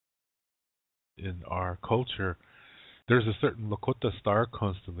in our culture, there's a certain Lakota star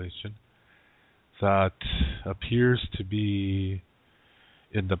constellation that appears to be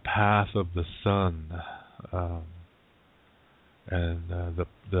in the path of the sun, um, and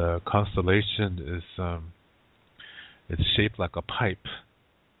the constellation is it's shaped like a pipe,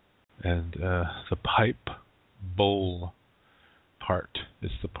 and the pipe bowl part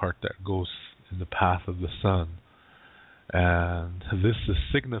is the part that goes in the path of the sun, and this is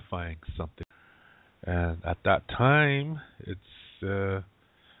signifying something. And at that time, it's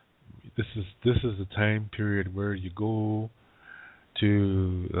this is a time period where you go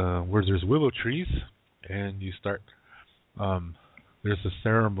to where there's willow trees, and you start. There's a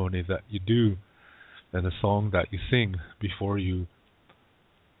ceremony that you do, and a song that you sing before you,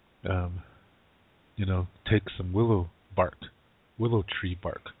 take some willow tree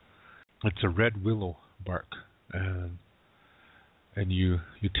bark. It's a red willow bark, and you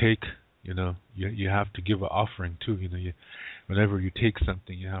take, you have to give an offering too. Whenever you take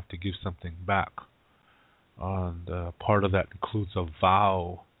something, you have to give something back. And part of that includes a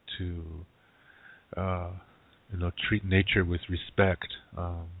vow to, treat nature with respect,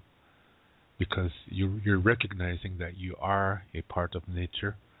 because you're recognizing that you are a part of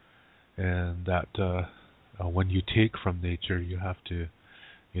nature, and that when you take from nature, you have to,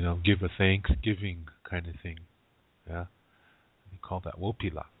 give a thanksgiving kind of thing. Yeah, we call that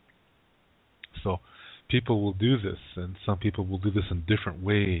wopila. So people will do this, and some people will do this in different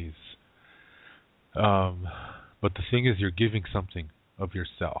ways. But the thing is, you're giving something of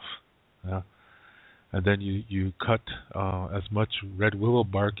yourself. Yeah? And then you cut as much red willow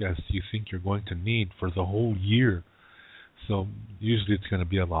bark as you think you're going to need for the whole year. So usually it's going to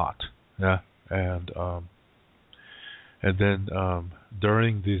be a lot. Yeah, and then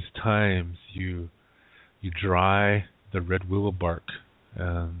during these times you dry the red willow bark,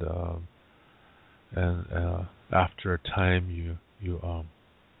 and after a time you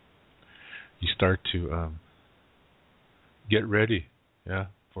start to get ready, yeah,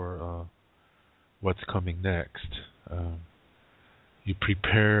 for what's coming next. You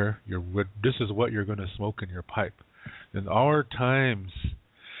prepare your wood. This is what you're going to smoke in your pipe. In our times,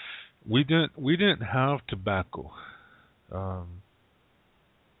 we didn't have tobacco. And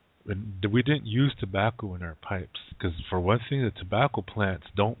we didn't use tobacco in our pipes because, for one thing, the tobacco plants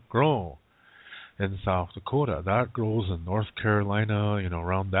don't grow in South Dakota. That grows in North Carolina,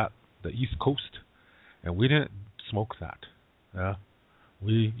 around the East Coast, and we didn't smoke that. Yeah,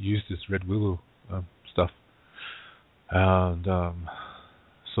 we used this red willow stuff, and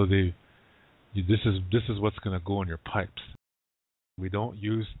so this is what's going to go in your pipes. We don't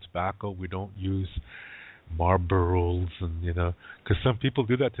use tobacco. We don't use Marlboros, and because some people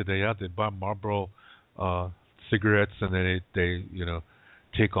do that today. Yeah, they buy Marlboro cigarettes, and then they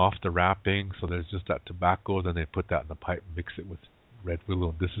take off the wrapping, so there's just that tobacco. Then they put that in the pipe, mix it with red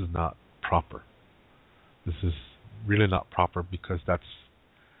willow. This is not proper. This is really not proper because that's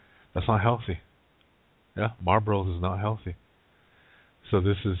not healthy. Yeah, Marlboro is not healthy. So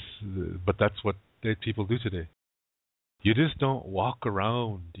but that's what people do today. You just don't walk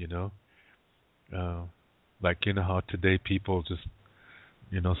around, like how today people just,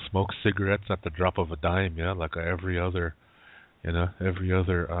 smoke cigarettes at the drop of a dime, yeah, like every other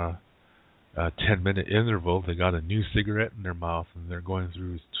 10-minute interval, they got a new cigarette in their mouth, and they're going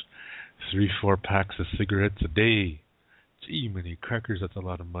through 3-4 packs of cigarettes a day. Gee, many crackers, that's a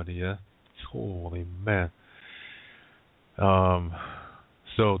lot of money, yeah. Holy man.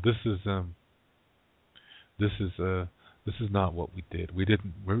 So this is not what we did.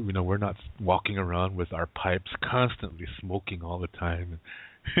 We're not walking around with our pipes constantly smoking all the time,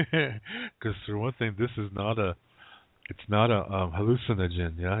 because for one thing, this is not a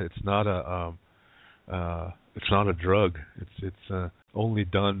hallucinogen. Yeah, it's not a drug. It's only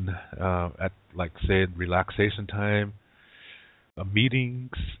done at, like, say, relaxation time,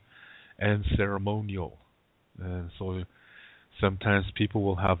 meetings, and ceremonial. And so sometimes people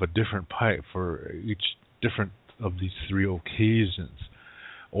will have a different pipe for each different of these 3 occasions,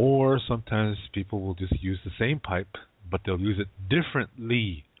 or sometimes people will just use the same pipe, but they'll use it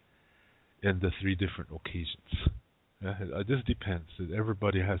differently in the 3 different occasions. It just depends.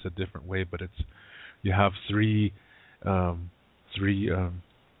 Everybody has a different way, but you have three different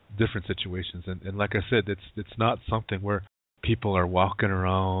situations, and like I said, it's not something where people are walking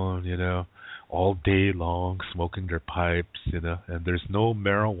around, all day long smoking their pipes, and there's no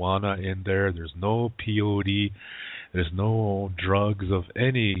marijuana in there. There's no peyote. There's no drugs of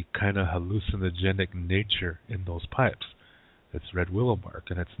any kind of hallucinogenic nature in those pipes. It's red willow bark,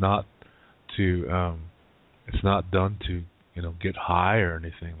 and it's not done to get high or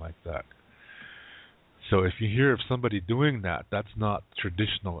anything like that. So if you hear of somebody doing that, that's not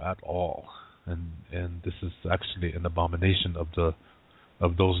traditional at all, and this is actually an abomination of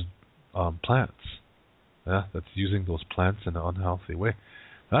those plants. Yeah, that's using those plants in an unhealthy way.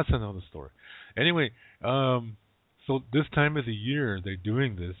 That's another story. Anyway, so this time of the year they're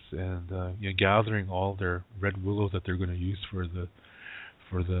doing this, and gathering all their red willow that they're going to use for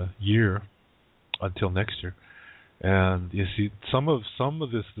the year until next year. And you see, some of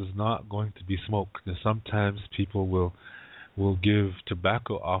this is not going to be smoked. And sometimes people will give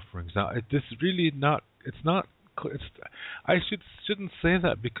tobacco offerings. Now, this really not. It's not. It's. I shouldn't say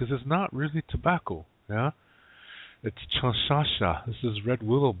that because it's not really tobacco. Yeah, it's Cansasa. This is red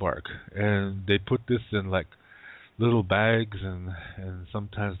willow bark, and they put this in like little bags, and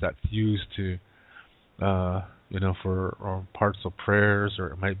sometimes that's used to, for parts of prayers, or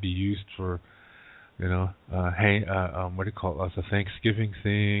it might be used for, what do you call it, as a Thanksgiving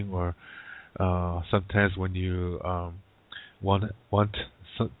thing, or sometimes when you want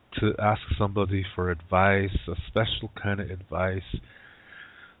to ask somebody for advice, a special kind of advice.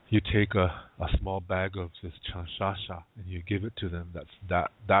 You take a small bag of this Cansasa and you give it to them.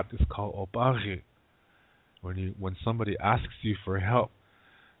 That is called Opagi. When somebody asks you for help,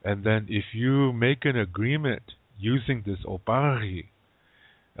 and then if you make an agreement using this Opagi,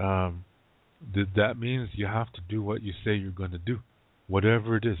 that means you have to do what you say you're going to do,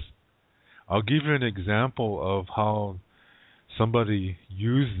 whatever it is. I'll give you an example of how somebody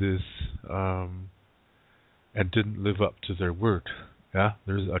used this and didn't live up to their word. Yeah,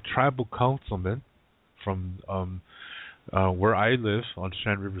 there's a tribal councilman from where I live on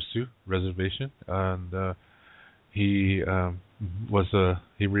Shan River Sioux Reservation, and he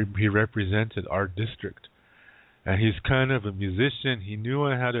represented our district, and he's kind of a musician. He knew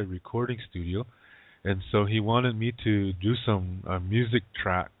I had a recording studio, and so he wanted me to do some music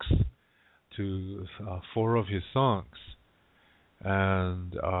tracks to 4 of his songs,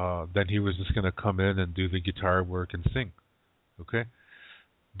 and then he was just going to come in and do the guitar work and sing. Okay.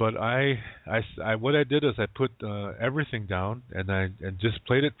 But what I did is I put everything down and just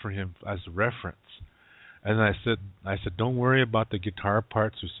played it for him as a reference. And I said, don't worry about the guitar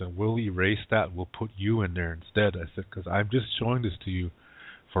parts. We said, we'll erase that. We'll put you in there instead. I said, because I'm just showing this to you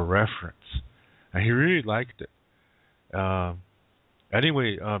for reference. And he really liked it.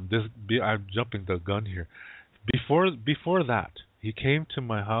 Anyway, I'm jumping the gun here. Before that, he came to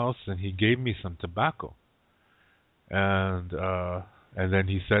my house and he gave me some tobacco. And then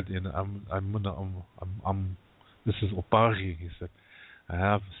he said, this is Opagi. He said, I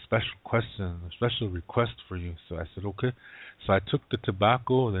have a special question, a special request for you. So I said, okay. So I took the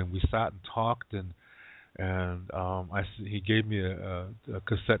tobacco, and then we sat and talked, and he gave me a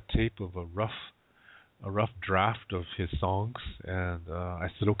cassette tape of a rough draft of his songs, and I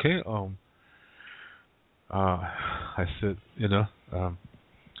said, okay. I said,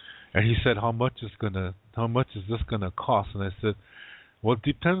 and he said, how much is this gonna cost? And I said, well, it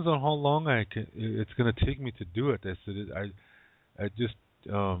depends on how long it's going to take me to do it. I said, I just,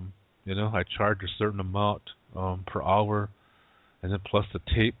 I charge a certain amount per hour, and then plus the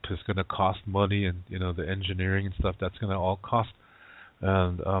tape is going to cost money, and, the engineering and stuff, that's going to all cost.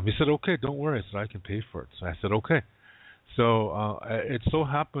 And he said, okay, don't worry. I said, I can pay for it. So I said, okay. So it so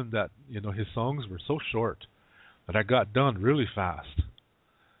happened that, his songs were so short that I got done really fast.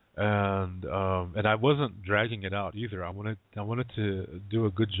 And I wasn't dragging it out either. I wanted to do a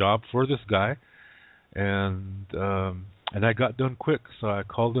good job for this guy, and I got done quick. So I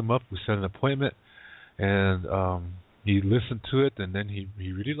called him up. We set an appointment, and he listened to it, and then he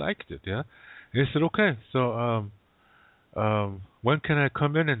really liked it. Yeah, and he said, okay. So when can I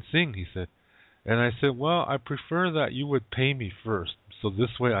come in and sing? He said, and I said, well, I prefer that you would pay me first, so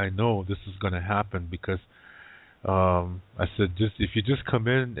this way I know this is going to happen, because. I said, if you just come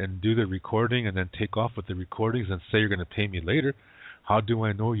in and do the recording and then take off with the recordings and say you're going to pay me later, how do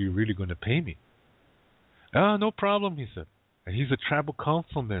I know you're really going to pay me? No problem, he said. And he's a tribal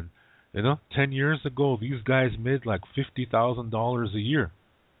councilman. 10 years ago, these guys made like $50,000 a year.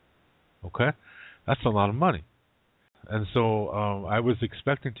 Okay? That's a lot of money. And so I was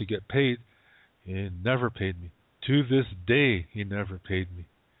expecting to get paid. He never paid me. To this day, he never paid me.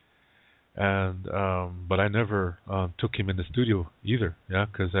 And but I never took him in the studio either, yeah,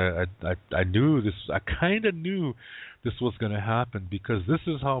 because I knew this. I kind of knew this was going to happen, because this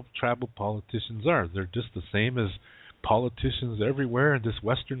is how tribal politicians are. They're just the same as politicians everywhere in this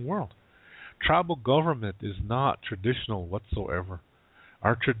Western world. Tribal government is not traditional whatsoever.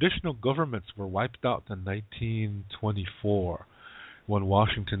 Our traditional governments were wiped out in 1924 when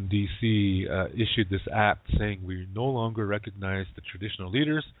Washington, D.C. Issued this act saying we no longer recognize the traditional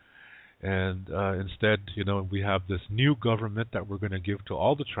leaders. And instead, we have this new government that we're going to give to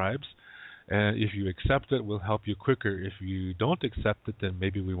all the tribes. And if you accept it, we'll help you quicker. If you don't accept it, then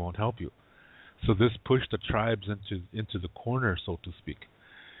maybe we won't help you. So this pushed the tribes into the corner, so to speak.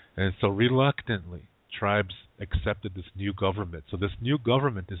 And so reluctantly, tribes accepted this new government. So this new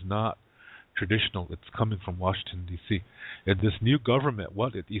government is not traditional. It's coming from Washington, D.C. And this new government,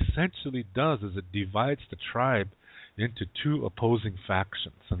 what it essentially does is it divides the tribe into two opposing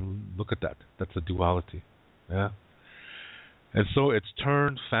factions. And look at that. That's a duality. Yeah. And so it's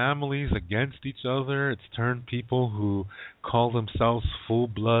turned families against each other. It's turned people who call themselves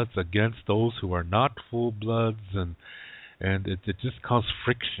full-bloods against those who are not full-bloods. And it just caused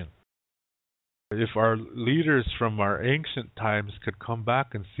friction. If our leaders from our ancient times could come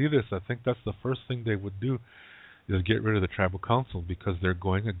back and see this, I think that's the first thing they would do, is get rid of the tribal council, because they're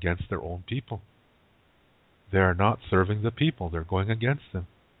going against their own people. They are not serving the people. They're going against them.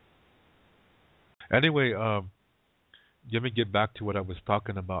 Anyway, let me get back to what I was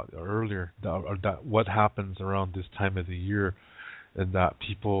talking about earlier, that what happens around this time of the year, and that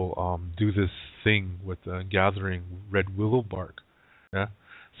people do this thing with gathering red willow bark. Yeah.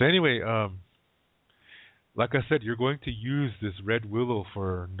 So anyway, like I said, you're going to use this red willow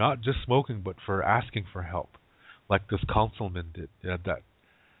for not just smoking, but for asking for help, like this councilman did. Yeah, that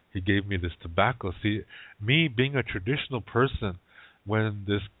he gave me this tobacco. See, me being a traditional person, when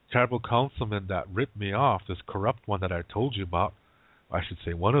this tribal councilman that ripped me off, this corrupt one that I told you about, I should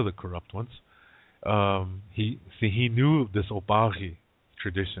say one of the corrupt ones, he knew this Opagi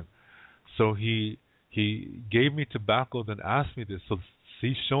tradition. So he gave me tobacco, then asked me this. So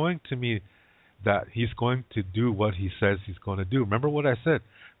he's showing to me that he's going to do what he says he's going to do. Remember what I said?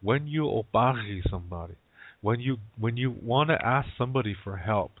 When you Opagi somebody, when you want to ask somebody for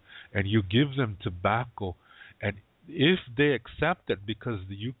help and you give them tobacco, and if they accept it, because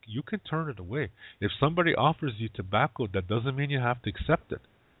you can turn it away. If somebody offers you tobacco, that doesn't mean you have to accept it.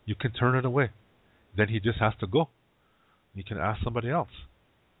 You can turn it away. Then he just has to go. You can ask somebody else.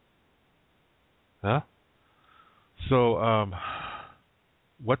 Huh? So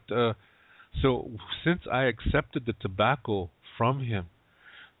so since I accepted the tobacco from him,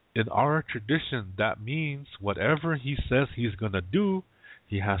 in our tradition, that means whatever he says he's going to do,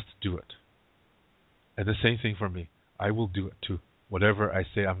 he has to do it. And the same thing for me. I will do it too, whatever I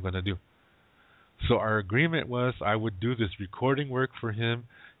say I'm going to do. So our agreement was I would do this recording work for him.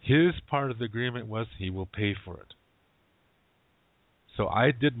 His part of the agreement was he will pay for it. So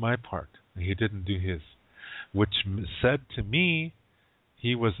I did my part, and he didn't do his, which said to me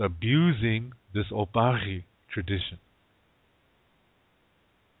he was abusing this Opagi tradition.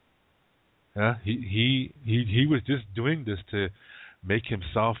 He was just doing this to make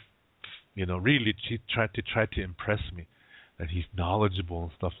himself, really try to impress me, that he's knowledgeable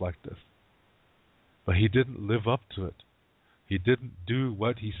and stuff like this. But he didn't live up to it. He didn't do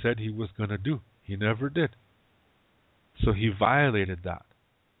what he said he was going to do. He never did. So he violated that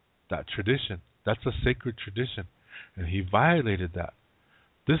tradition. That's a sacred tradition, and he violated that.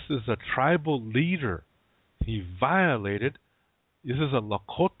 This is a tribal leader. He violated. This is a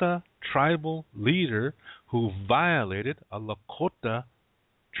Lakota tribal leader who violated a Lakota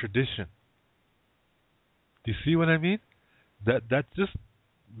tradition. Do you see what I mean? That's just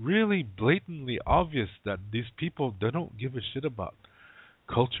really blatantly obvious that these people, they don't give a shit about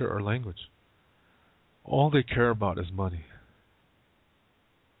culture or language. All they care about is money.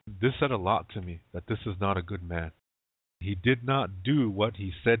 This said a lot to me, that this is not a good man. He did not do what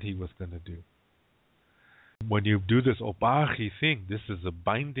he said he was going to do. When you do this Opagi thing, this is a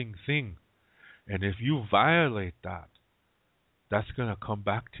binding thing. And if you violate that, that's going to come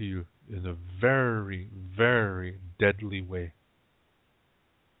back to you in a very, very deadly way.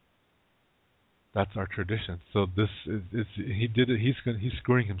 That's our tradition. So this is he did it. He's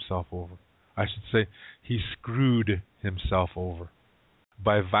screwing himself over. I should say he screwed himself over.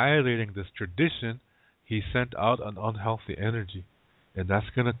 By violating this tradition, he sent out an unhealthy energy, and that's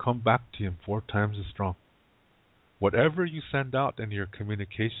going to come back to him 4 times as strong. Whatever you send out in your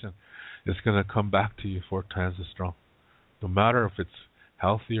communication is going to come back to you 4 times as strong. No matter if it's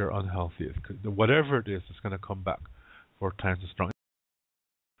healthy or unhealthy, whatever it is, it's going to come back 4 times as strong.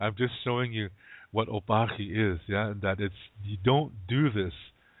 I'm just showing you what Opagi is, yeah, and that you don't do this.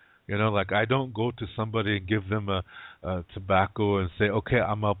 Like I don't go to somebody and give them a tobacco and say, okay,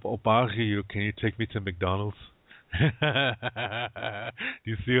 I'm a Opagi, can you take me to McDonald's? Do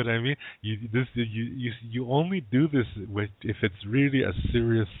you see what I mean? You only do this if it's really a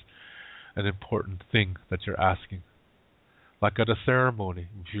serious and important thing that you're asking. Like at a ceremony,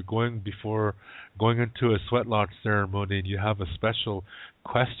 if you're going into a sweat lodge ceremony and you have a special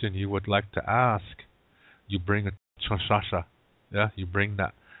question you would like to ask, you bring a Cansasa. Yeah, you bring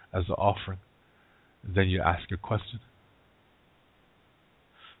that as an offering. And then you ask your question.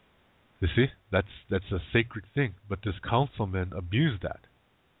 You see, that's a sacred thing. But this councilman abused that.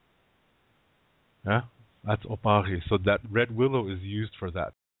 Yeah, that's Opagi. So that red willow is used for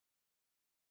that